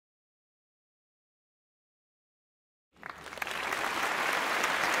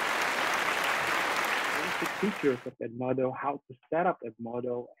features of Edmodo, how to set up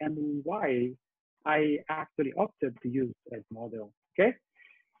Edmodo, and why I actually opted to use Edmodo. Okay,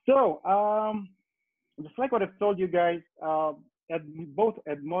 so just like what I've told you guys, both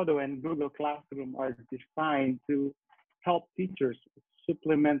Edmodo and Google Classroom are designed to help teachers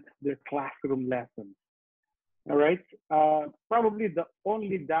supplement their classroom lessons. All right. Probably the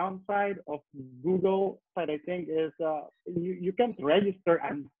only downside of Google side, I think, is you can't register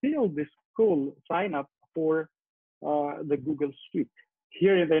until the school sign up for the Google Suite.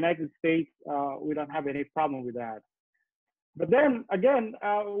 Here in the United States, we don't have any problem with that. But then again,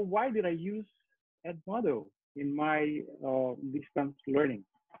 why did I use Edmodo in my distance learning?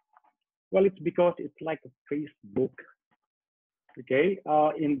 Well, it's because it's like a Facebook. Okay.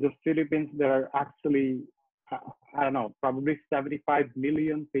 In the Philippines, there are actually I don't know, probably 75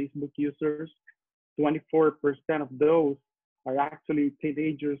 million Facebook users. 24% of those are actually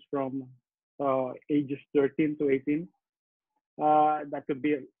teenagers from ages 13 to 18. That could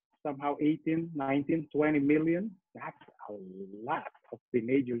be somehow 18, 19, 20 million. That's a lot of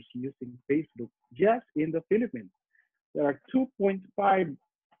teenagers using Facebook just in the Philippines. There are 2.5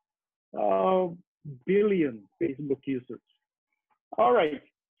 billion Facebook users. All right.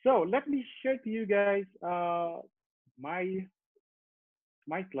 So let me share to you guys my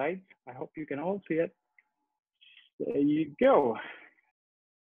slides. I hope you can all see it. There you go.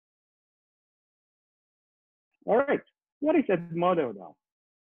 All right. What is Edmodo now?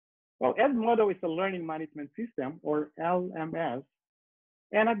 Well, Edmodo is a learning management system, or LMS,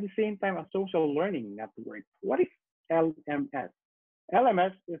 and at the same time a social learning network. What is LMS?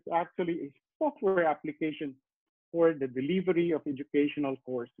 LMS is actually a software application for the delivery of educational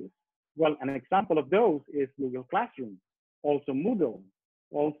courses. Well, an example of those is Google Classroom, also Moodle,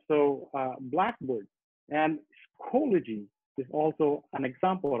 also Blackboard, and Schoology is also an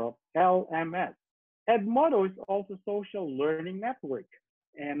example of LMS. Edmodo is also social learning network.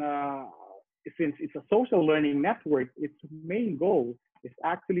 And since it's a social learning network, its main goal is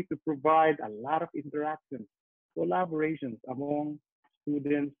actually to provide a lot of interactions, collaborations among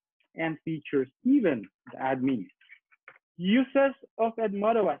students and teachers, even the admins. Uses of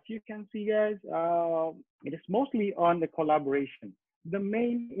Edmodo, as you can see, guys, it is mostly on the collaboration. The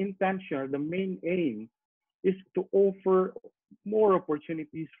main intention, the main aim is to offer more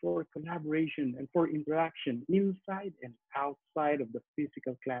opportunities for collaboration and for interaction inside and outside of the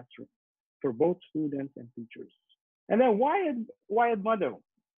physical classroom for both students and teachers. And then why Edmodo?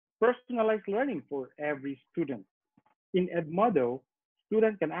 Personalized learning for every student. In Edmodo,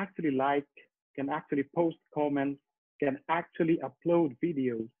 students can actually post comments, can actually upload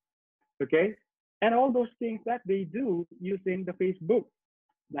videos, okay? And all those things that they do using the Facebook.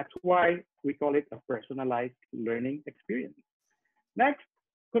 That's why we call it a personalized learning experience. Next,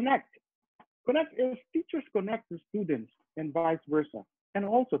 connect. Connect is teachers connect to students and vice versa, and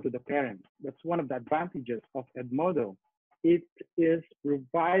also to the parents. That's one of the advantages of Edmodo. It is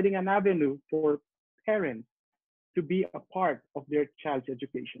providing an avenue for parents to be a part of their child's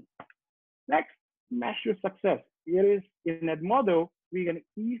education. Next, measure success. It is in Edmodo, we can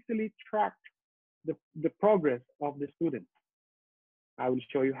easily track the progress of the students. I will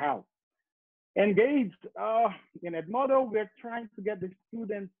show you how. Engage. In Edmodo, we're trying to get the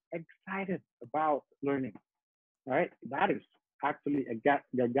students excited about learning. All right, that is actually a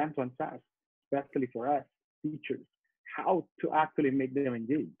gargantuan task, especially for us teachers, how to actually make them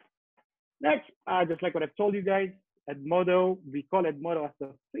engage. Next, just like what I've told you guys, Edmodo, we call Edmodo as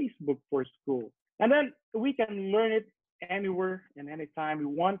the Facebook for school. And then we can learn it anywhere and anytime we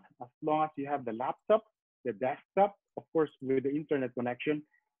want, as long as you have the laptop, the desktop, of course, with the internet connection,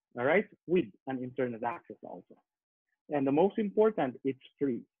 all right, with an internet access also. And the most important, it's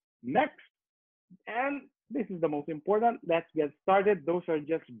free. Next, and this is the most important, let's get started. Those are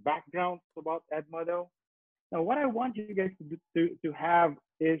just backgrounds about Edmodo. Now, what I want you guys to have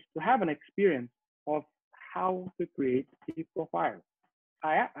is to have an experience of how to create a profile.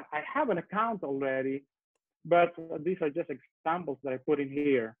 I have an account already, but these are just examples that I put in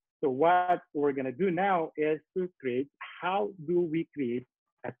here. So what we're gonna do now is to create, how do we create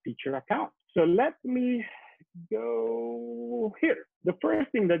a teacher account? So let me go here. The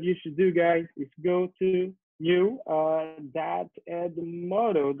first thing that you should do, guys, is go to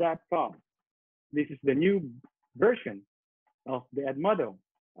new.edmodo.com. This is the new version of the Edmodo.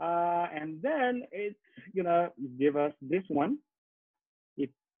 And then it's gonna give us this one.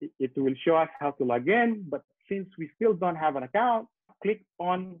 It will show us how to log in, but since we still don't have an account, click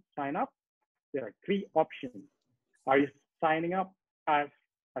on sign up. There are three options. Are you signing up as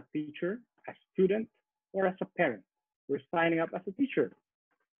a teacher, a student, or as a parent? We're signing up as a teacher.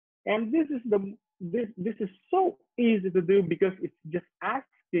 And this is this is so easy to do because it's just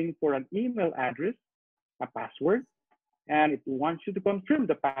asking for an email address, a password, and it wants you to confirm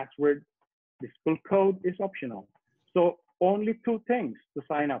the password. The school code is optional. So only two things to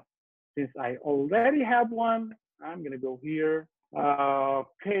sign up. Since I already have one, I'm gonna go here.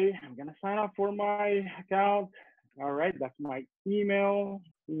 Okay, I'm gonna sign up for my account. All right, that's my email.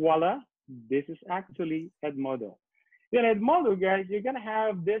 Voila, this is actually Edmodo. In Edmodo, guys, you're gonna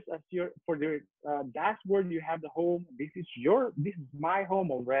have this as your for the dashboard. You have the home. This is my home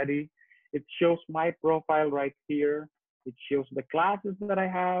already. It shows my profile right here. It shows the classes that I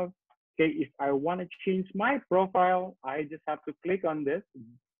have. Okay, if I want to change my profile, I just have to click on this,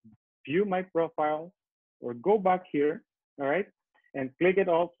 view my profile, or go back here. All right, and click it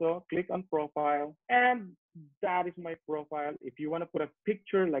also. Click on profile, and that is my profile. If you want to put a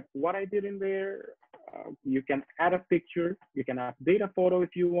picture like what I did in there, you can add a picture. You can update a photo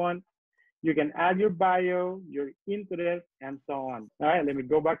if you want. You can add your bio, your interest, and so on. All right, let me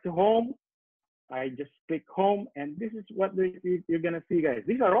go back to home. I just click home, and this is what you're gonna see, guys.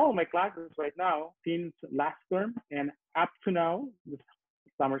 These are all my classes right now since last term and up to now, the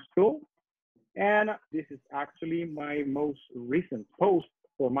summer school. And this is actually my most recent post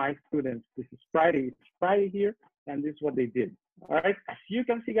for my students. This is Friday. It's Friday here, and this is what they did. All right. As you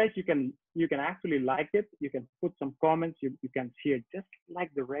can see, guys, you can actually like it. You can put some comments. You can share just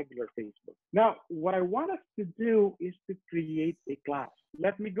like the regular Facebook. Now, what I want us to do is to create a class.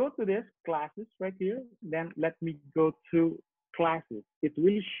 Let me go to this classes right here. Then let me go to classes. It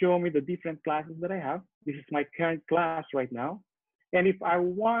will show me the different classes that I have. This is my current class right now. And if I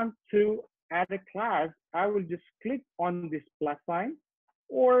want to add a class, I will just click on this plus sign,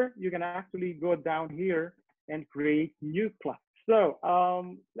 or you can actually go down here and create new class. So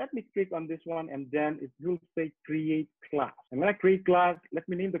let me click on this one, and then it will say create class. I'm gonna create class. Let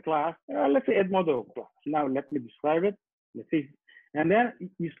me name the class. Let's say Edmodo class. Now let me describe it. Let's see, and then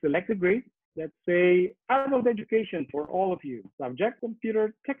you select the grade. Let's say adult education for all of you. Subject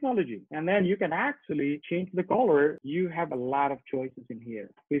computer technology, and then you can actually change the color. You have a lot of choices in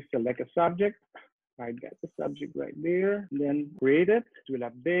here. Please select a subject. I got the subject right there. Then create it. It will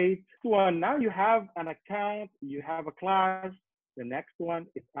update. So now you have an account. You have a class. The next one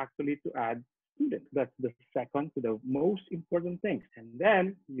is actually to add students. That's the second to the most important thing. And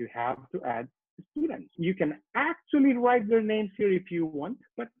then you have to add students. You can actually write their names here if you want,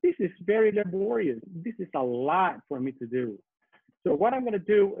 but this is very laborious. This is a lot for me to do. So what I'm going to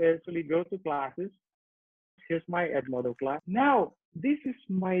do is really go to classes. Here's my Edmodo class. Now, this is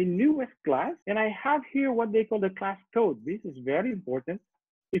my newest class, and I have here what they call the class code. This is very important.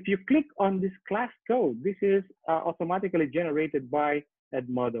 If you click on this class code, this is automatically generated by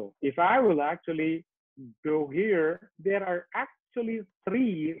Edmodo. If I will actually go here, there are actually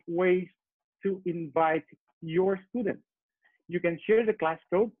 3 ways to invite your students. You can share the class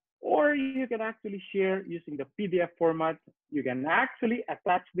code, or you can actually share using the PDF format. You can actually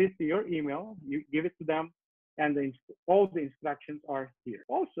attach this to your email. You give it to them, and all the instructions are here.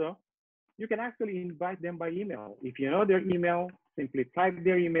 Also, you can actually invite them by email. If you know their email, simply type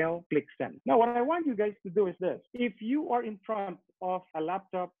their email, click send. Now, what I want you guys to do is this. If you are in front of a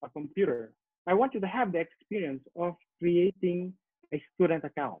laptop, a computer, I want you to have the experience of creating a student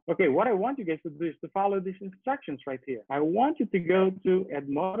account. Okay, what I want you guys to do is to follow these instructions right here. I want you to go to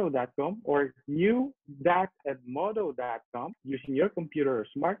edmodo.com or new.edmodo.com using your computer or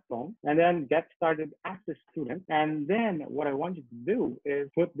smartphone, and then get started as a student. And then what I want you to do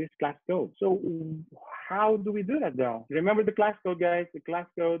is put this class code. So how do we do that though? Remember the class code, guys. The class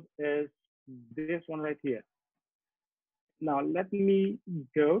code is this one right here. Now, let me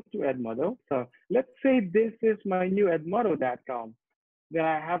go to Edmodo. So let's say this is my new edmodo.com. Then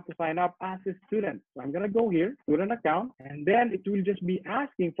I have to sign up as a student. So I'm going to go here, student account, and then it will just be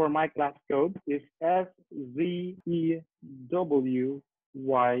asking for my class code is SZEWY8.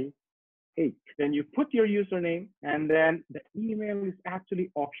 Then you put your username, and then the email is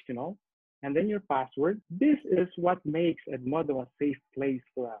actually optional, and then your password. This is what makes Edmodo a safe place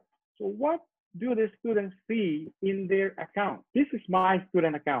for us. So what do the students see in their account? This is my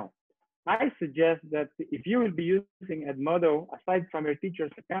student account. I suggest that if you will be using Edmodo, aside from your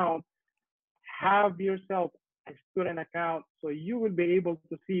teacher's account, have yourself a student account so you will be able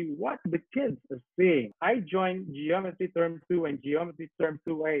to see what the kids are seeing. I joined Geometry Term 2 and Geometry Term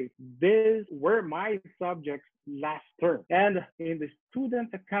 2A. These were my subjects last term. And in the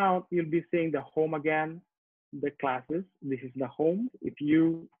student account, you'll be seeing the home again, the classes. This is the home. If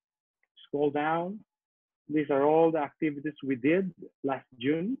you scroll down, these are all the activities we did last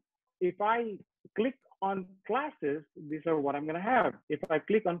June. If I click on classes, these are what I'm going to have. If I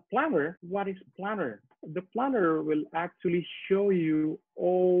click on planner, what is planner? The planner will actually show you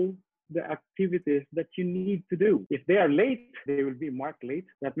all the activities that you need to do. If they are late, they will be marked late.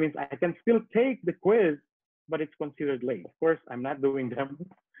 That means I can still take the quiz, but it's considered late. Of course, I'm not doing them.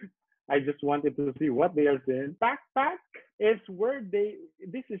 I just wanted to see what they are saying. Backpack is where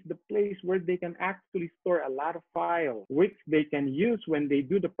this is the place where they can actually store a lot of files, which they can use when they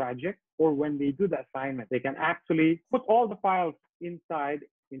do the project or when they do the assignment. They can actually put all the files inside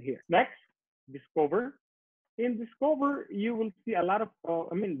in here. Next, Discover. In Discover, you will see a lot of,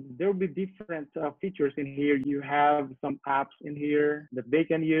 there will be different features in here. You have some apps in here that they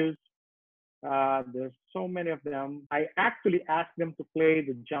can use. There's so many of them. I actually asked them to play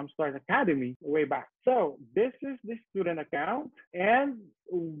the Jumpstart Academy way back. So this is the student account. And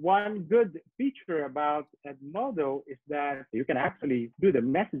one good feature about Edmodo is that you can actually do the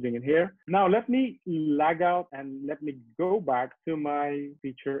messaging in here. Now let me log out and let me go back to my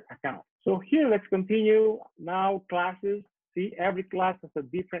teacher account. So here, let's continue. Now classes. See, every class has a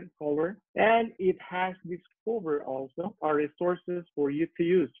different color, and it has this cover also, are resources for you to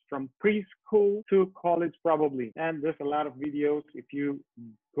use from preschool to college probably. And there's a lot of videos. If you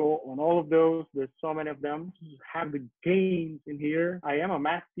go on all of those, there's so many of them. Have the games in here. I am a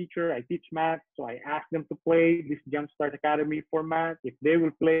math teacher. I teach math, so I ask them to play this Jumpstart Academy for math. If they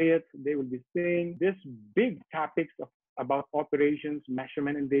will play it, they will be seeing this big topics about operations,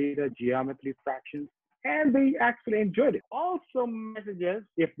 measurement and data, geometry, fractions, and they actually enjoyed it. Also messages,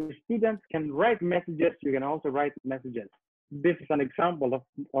 if the students can write messages, you can also write messages. This is an example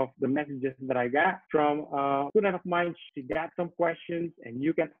of the messages that I got from a student of mine. She got some questions and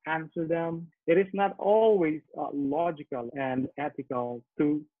you can answer them. It is not always logical and ethical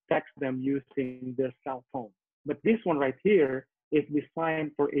to text them using their cell phone. But this one right here is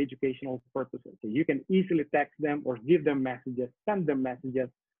designed for educational purposes. So you can easily text them or give them messages, send them messages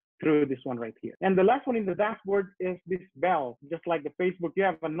through this one right here. And the last one in the dashboard is this bell. Just like the Facebook, you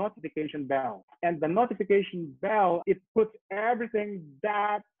have a notification bell. And the notification bell, it puts everything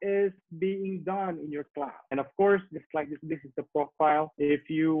that is being done in your class. And of course, just like this is the profile. If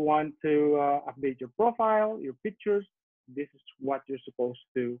you want to update your profile, your pictures, this is what you're supposed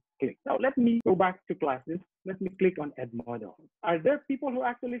to click. Now, let me go back to classes. Let me click on Edmodo. Are there people who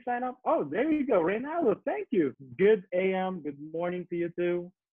actually sign up? Oh, there you go, Reynaldo. Thank you. Good AM. Good morning to you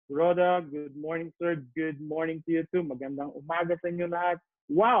too. Rhoda, good morning, sir. Good morning to you too. Magandang umaga sa inyo lahat.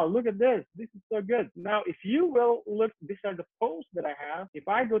 Wow, look at this. This is so good. Now, if you will look, these are the posts that I have. If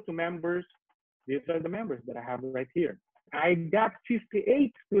I go to members, these are the members that I have right here. I got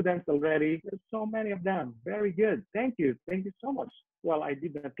 58 students already. There's so many of them. Very good. Thank you. Thank you so much. Well, I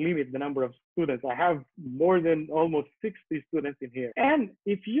did not limit the number of students. I have more than almost 60 students in here. And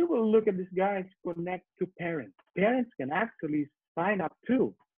if you will look at this, guys, connect to parents. Parents can actually sign up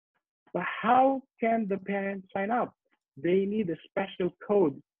too. But how can the parents sign up? They need a special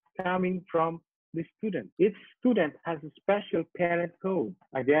code coming from the student. Each student has a special parent code.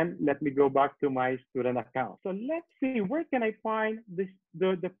 Again, let me go back to my student account. So let's see, where can I find the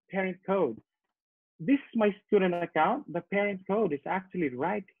parent code? This is my student account. The parent code is actually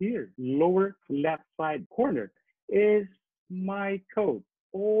right here. Lower left side corner is my code.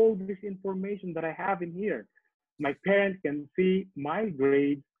 All this information that I have in here. My parent can see my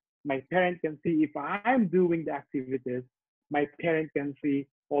grades. My parent can see if I'm doing the activities. My parent can see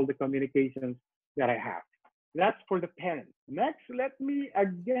all the communications that I have. That's for the parents. Next, let me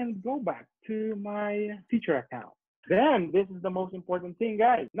again go back to my teacher account. Then this is the most important thing,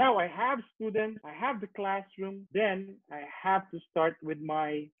 guys. Now I have students, I have the classroom. Then I have to start with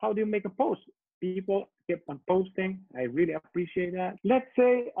my, how do you make a post? People keep on posting. I really appreciate that. Let's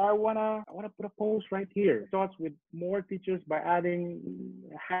say I wanna put a post right here. Starts with more teachers by adding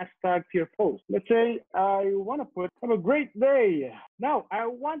hashtag to your post. Let's say I wanna put, have a great day. Now I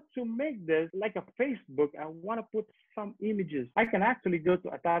want to make this like a Facebook. I wanna put some images. I can actually go to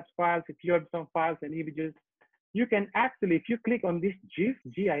attach files. If you have some files and images, you can actually, if you click on this GIF,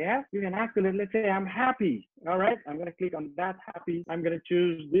 GIF, you can actually, let's say I'm happy. All right, I'm gonna click on that happy. I'm gonna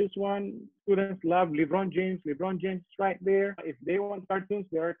choose this one. Students love LeBron James. LeBron James is right there. If they want cartoons,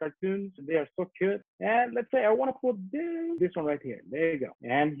 there are cartoons. They are so cute. And let's say I wanna put this one right here. There you go.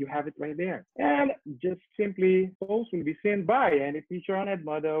 And you have it right there. And just simply, post will be seen by any teacher on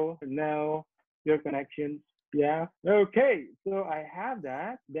Edmodo. Know your connections. Yeah. Okay. So I have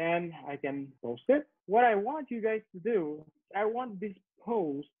that. Then I can post it. What I want you guys to do, I want this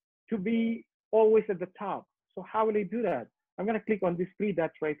post to be always at the top. So how will I do that? I'm going to click on these three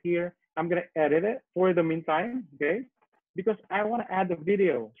dots right here. I'm going to edit it for the meantime. Okay. Because I want to add the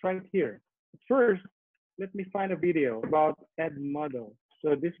video. It's right here. First, let me find a video about Edmodo.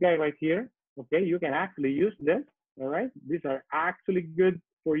 So this guy right here, okay, you can actually use this, all right? These are actually good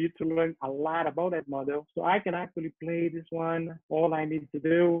for you to learn a lot about Edmodo. So I can actually play this one. All I need to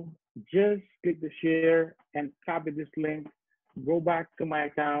do, just click the share and copy this link, go back to my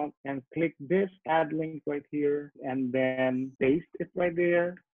account and click this add link right here, and then paste it right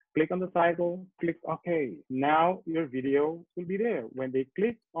there. Click on the title, click OK. Now your video will be there. When they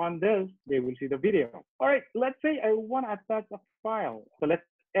click on this, they will see the video. All right, let's say I want to attach a file. So let's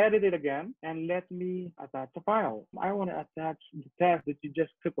edit it again and let me attach a file. I want to attach the test that you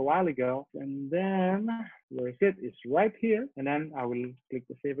just took a while ago, and then where is it? It's right here, and then I will click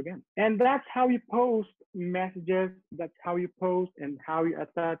the save again. And that's how you post messages. That's how you post and how you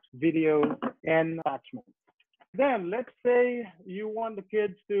attach videos and attachments. Then let's say you want the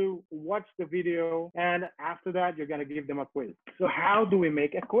kids to watch the video, and after that, you're going to give them a quiz. So how do we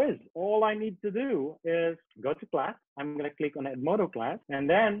make a quiz? All I need to do is go to class. I'm going to click on Edmodo class, and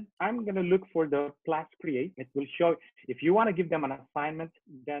then I'm going to look for the class create. It will show, if you want to give them an assignment,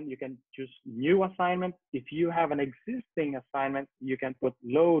 then you can choose new assignment. If you have an existing assignment, you can put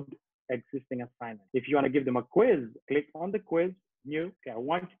load existing assignment. If you want to give them a quiz, click on the quiz. New. Okay, I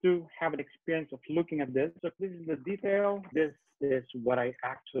want you to have an experience of looking at this. So this is the detail. This is what I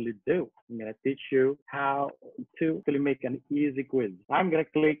actually do. I'm going to teach you how to really make an easy quiz. I'm going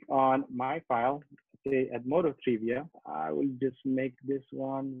to click on my file, say Edmodo Trivia. I will just make this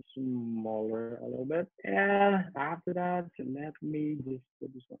one smaller a little bit. And after that, let me just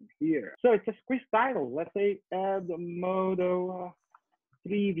put this one here. So it's a quiz title. Let's say Edmodo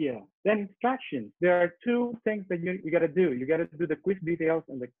Trivia. Then instructions. There are two things that you got to do. You got to do the quiz details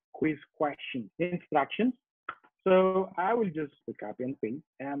and the quiz questions. Instructions. So I will just copy and paste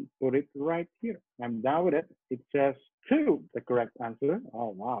and put it right here. I'm done with it. It says two, the correct answer. Oh,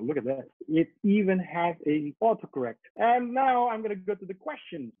 wow, look at that. It even has a autocorrect. And now I'm going to go to the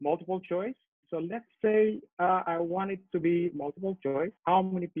questions, multiple choice. So let's say I want it to be multiple choice. How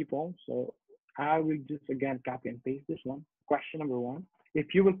many people? So I will just again copy and paste this one. Question number one.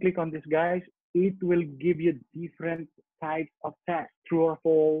 If you will click on this, guys, it will give you different types of tests, true or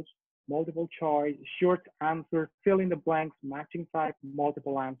false, multiple choice, short answer, fill in the blanks, matching type,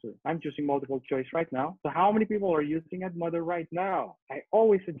 multiple answer. I'm choosing multiple choice right now. So how many people are using Edmodo right now? I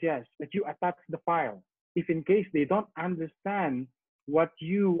always suggest that you attach the file. If in case they don't understand what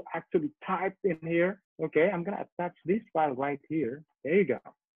you actually typed in here, okay, I'm gonna attach this file right here. There you go.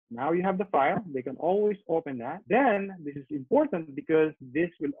 Now you have the file. They can always open that. Then this is important because this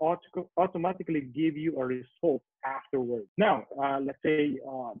will automatically give you a result afterwards. Now, let's say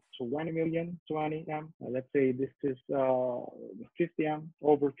 20 million, 20M. Let's say this is 50M,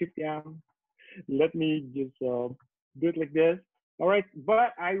 over 50M. Let me just do it like this. All right,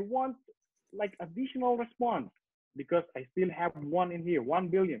 but I want like additional response because I still have one in here, 1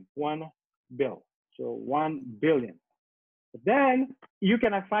 billion, 1 bill. So 1 billion. But then you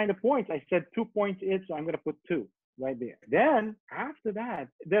can assign the points. I said 2 points each, so I'm going to put 2 right there. Then after that,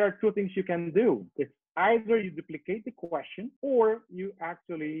 there are two things you can do. It's either you duplicate the question or you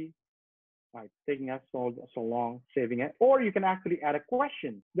actually, it's taking us so long saving it, or you can actually add a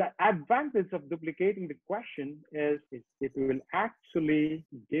question. The advantage of duplicating the question is it will actually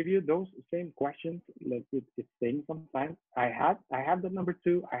give you those same questions. Like it's saying sometimes, I have the number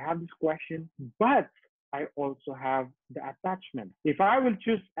 2, I have this question, but I also have the attachment. If I will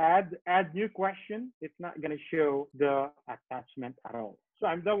choose add new question, it's not going to show the attachment at all. So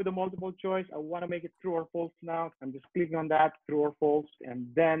I'm done with the multiple choice. I want to make it true or false now. I'm just clicking on that, true or false, and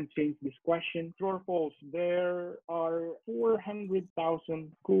then change this question. True or false, there are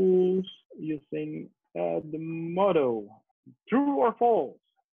 400,000 schools using the motto. True or false?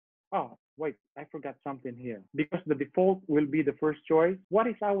 Oh, wait, I forgot something here. Because the default will be the first choice. What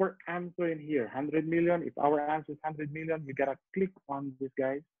is our answer in here? 100 million. If our answer is 100 million, you gotta click on this,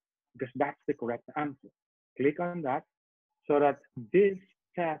 guys, because that's the correct answer. Click on that so that this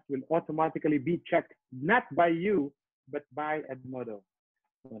test will automatically be checked, not by you, but by Edmodo.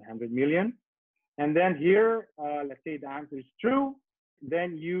 100 million. And then here, let's say the answer is true.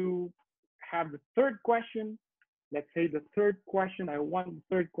 Then you have the third question. Let's say the third question, I want the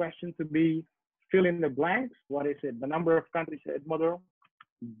third question to be fill in the blanks. What is it? The number of countries, Edmodo.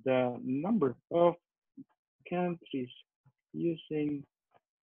 The number of countries using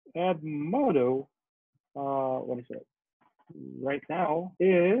Edmodo, what is it? Right now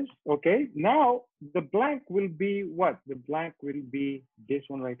is, okay, now the blank will be what? The blank will be this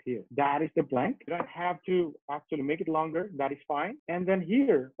one right here. That is the blank. You don't have to actually make it longer. That is fine. And then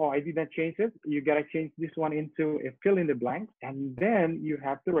here, oh, I didn't change it. You gotta change this one into a fill in the blank. And then you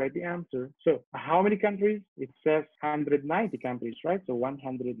have to write the answer. So how many countries? It says 190 countries, right? So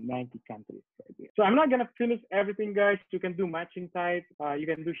 190 countries right here. So I'm not gonna finish everything, guys. You can do matching type. You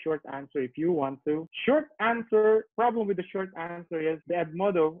can do short answer if you want to. Short answer, problem with the short answer is the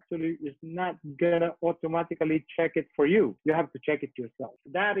Edmodo actually is not gonna automatically check it for you. You have to check it yourself.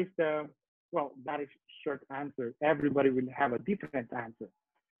 That is the, well, that is short answer. Everybody will have a different answer.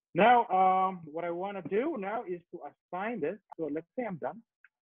 Now, what I want to do now is to assign this. So let's say I'm done.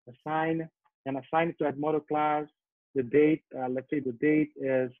 Assign it to Edmodo class. The date, let's say the date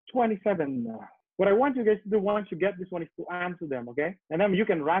is 27. What I want you guys to do once you get this one is to answer them, okay? And then you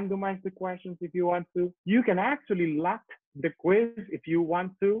can randomize the questions if you want to. You can actually lock the quiz if you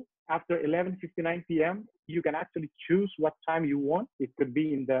want to. After 11:59 p.m., you can actually choose what time you want. It could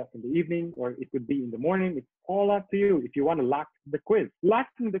be in the evening or it could be in the morning. It's all up to you if you want to lock the quiz.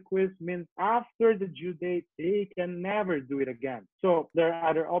 Locking the quiz means after the due date, they can never do it again. So there are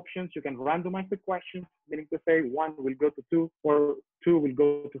other options. You can randomize the questions, meaning to say one will go to two or two will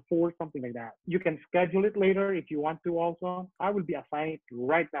go to four, something like that. You can schedule it later if you want to also. I will be assigning it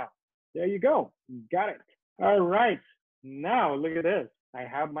right now. There you go. Got it. All right. Now look at this. I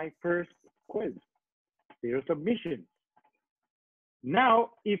have my first quiz. Zero submissions. Now,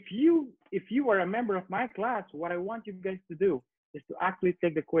 if you are a member of my class, what I want you guys to do is to actually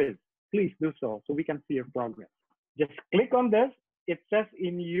take the quiz. Please do so we can see your progress. Just click on this. It says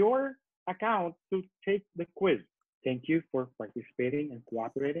in your account to take the quiz. Thank you for participating and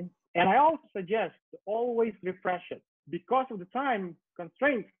cooperating. And I also suggest to always refresh it. Because of the time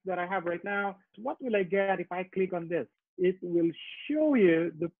constraints that I have right now, what will I get if I click on this? It will show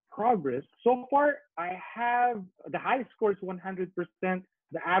you the progress. So far, I have the highest score is 100%,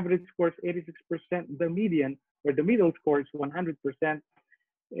 the average score is 86%, the median or the middle score is 100%.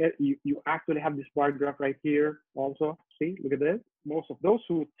 You actually have this bar graph right here also. See, look at this. Most of those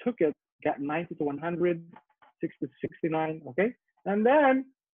who took it got 90 to 100, 60 to 69, okay? And then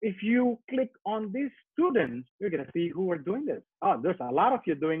if you click on these students, you're gonna see who are doing this. Oh, there's a lot of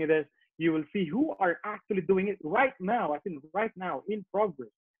you doing this. You will see who are actually doing it right now, I think right now, in progress.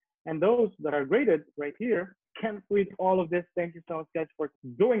 And those that are graded right here can read all of this. Thank you so much, guys, for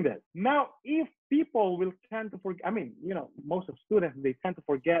doing this. Now, if people will tend to forget, I mean, you know, most of students, they tend to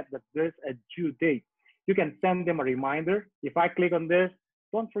forget that there's a due date. You can send them a reminder. If I click on this,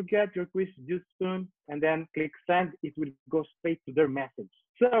 don't forget your quiz is due soon, and then click send, it will go straight to their message.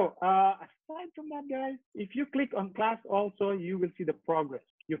 So aside from that, guys, if you click on class also, you will see the progress.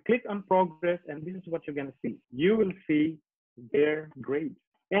 You click on progress, and this is what you're gonna see. You will see their grades.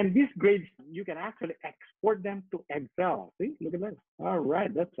 And these grades, you can actually export them to Excel. See, look at this. All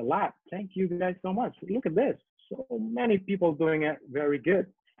right, that's a lot. Thank you guys so much. Look at this. So many people doing it very good.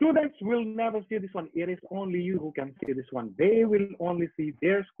 Students will never see this one. It is only you who can see this one. They will only see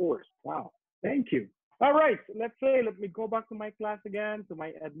their scores. Wow, thank you. All right, let me go back to my class again, to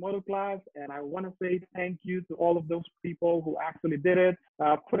my Edmodo class, and I want to say thank you to all of those people who actually did it.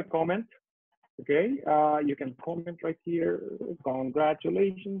 Put a comment, okay? You can comment right here.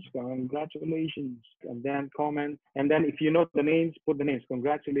 Congratulations, congratulations, and then comment. And then if you know the names, put the names.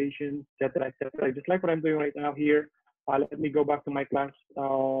 Congratulations, etc., etc. Just like what I'm doing right now here. Let me go back to my class,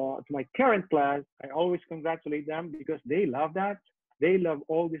 to my current class. I always congratulate them because they love that. They love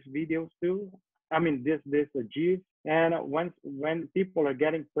all these videos too. I mean, this GIF. And when people are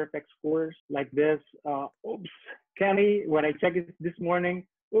getting perfect scores like this, oops, Kenny, when I checked it this morning,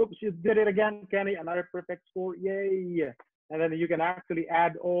 oops, you did it again, Kenny, another perfect score, yay. And then you can actually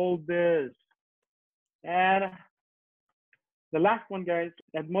add all this. And the last one, guys,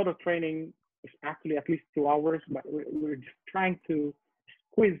 Edmodo training is actually at least 2 hours, but we're just trying to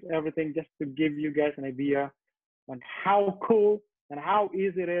squeeze everything just to give you guys an idea on how cool and how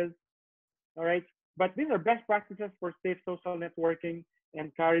easy it is. All right, but these are best practices for safe social networking.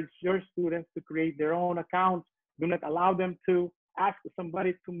 Encourage your students to create their own accounts. Do not allow them to ask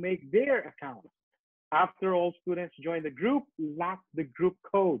somebody to make their account. After all students join the group, lock the group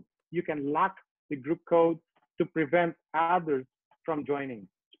code. You can lock the group code to prevent others from joining,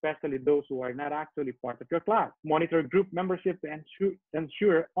 especially those who are not actually part of your class. Monitor group membership to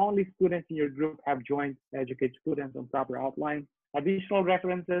ensure only students in your group have joined. Educate students on proper outline. Additional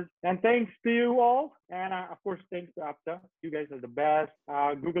references, and thanks to you all, and of course thanks to AFTA. You guys are the best.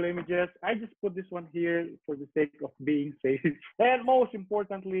 Google Images, I just put this one here for the sake of being safe. And most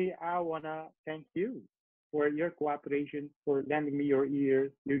importantly, I want to thank you. for your cooperation, for lending me your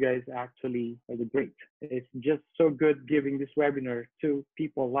ears. You guys actually are the great. It's just so good giving this webinar to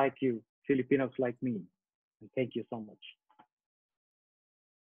people like you, Filipinos like me. And thank you so much.